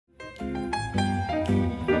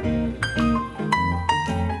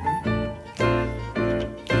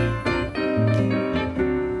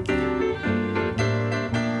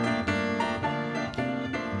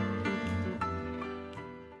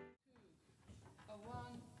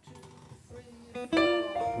I'm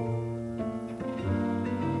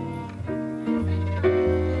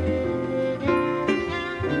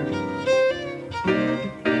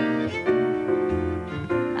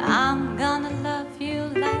gonna love you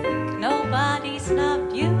like nobody's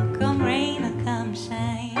loved you, come rain or come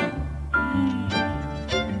shine.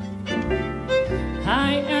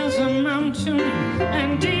 High as a mountain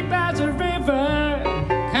and deep as a river,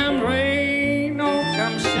 come rain or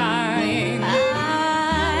come shine.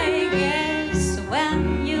 I guess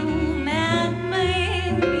when you met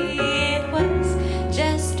me, it was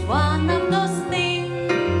just one of those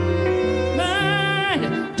things. But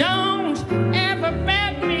don't ever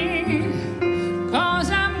bet me, 'cause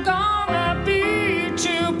I'm gonna beat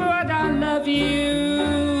you, but I love you.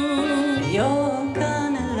 You're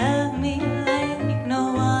gonna love me like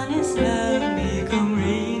no one has loved me, come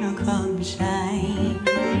rain or come shine.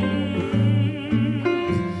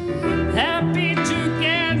 Happy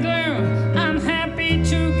together, I'm happy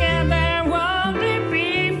together, won't it be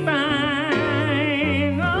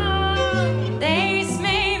fine? Oh. Days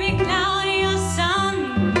may be cloudy or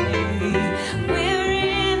sunny, we're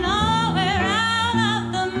in or we're out of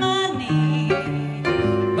the money.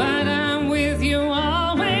 But I'm with you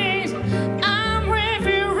always, I'm with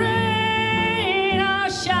you rain or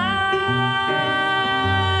shine.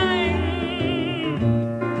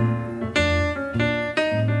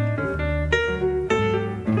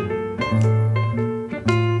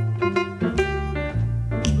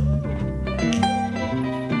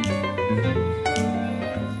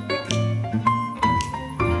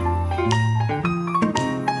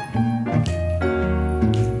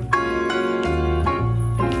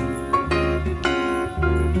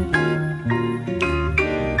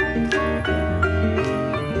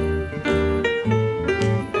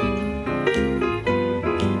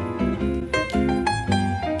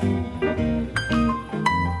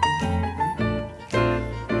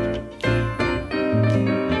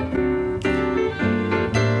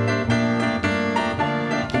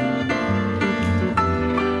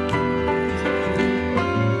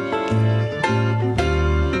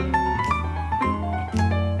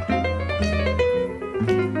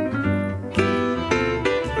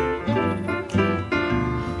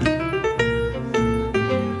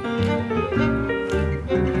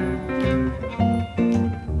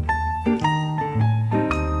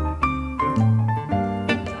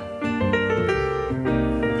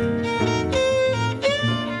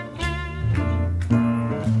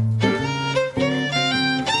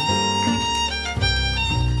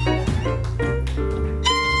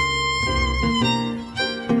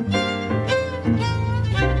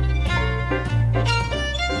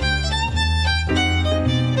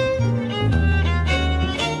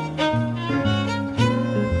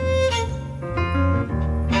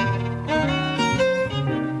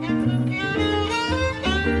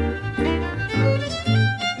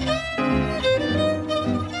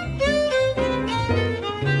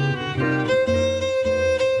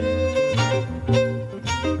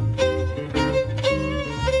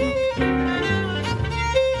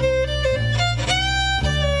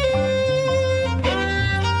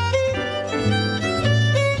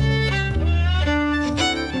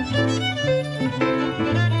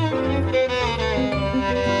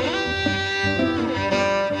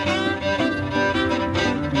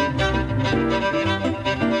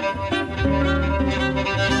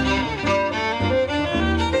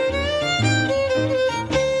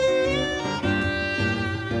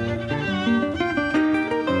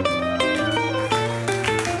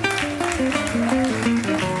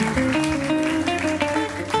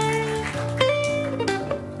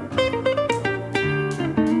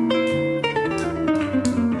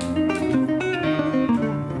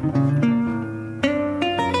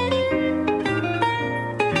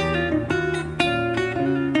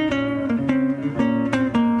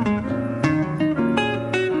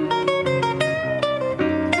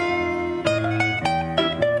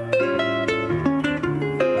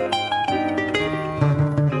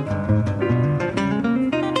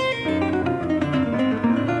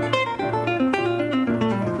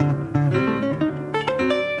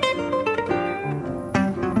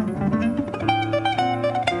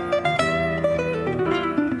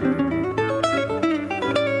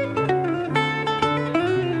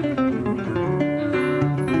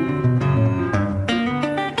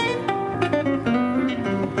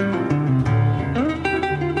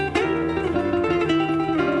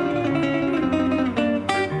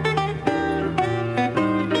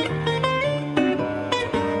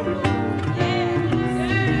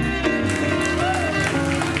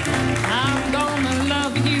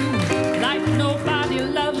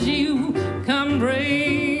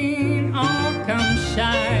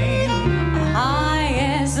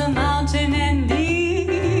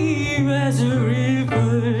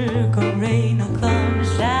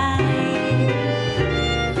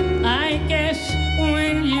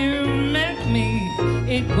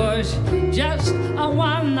 it was just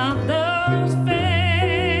one of those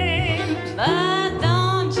things. But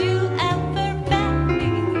don't you ever bet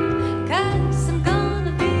me, 'cause I'm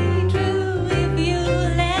gonna be true if you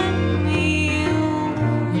let me.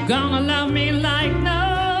 You're gonna love me like no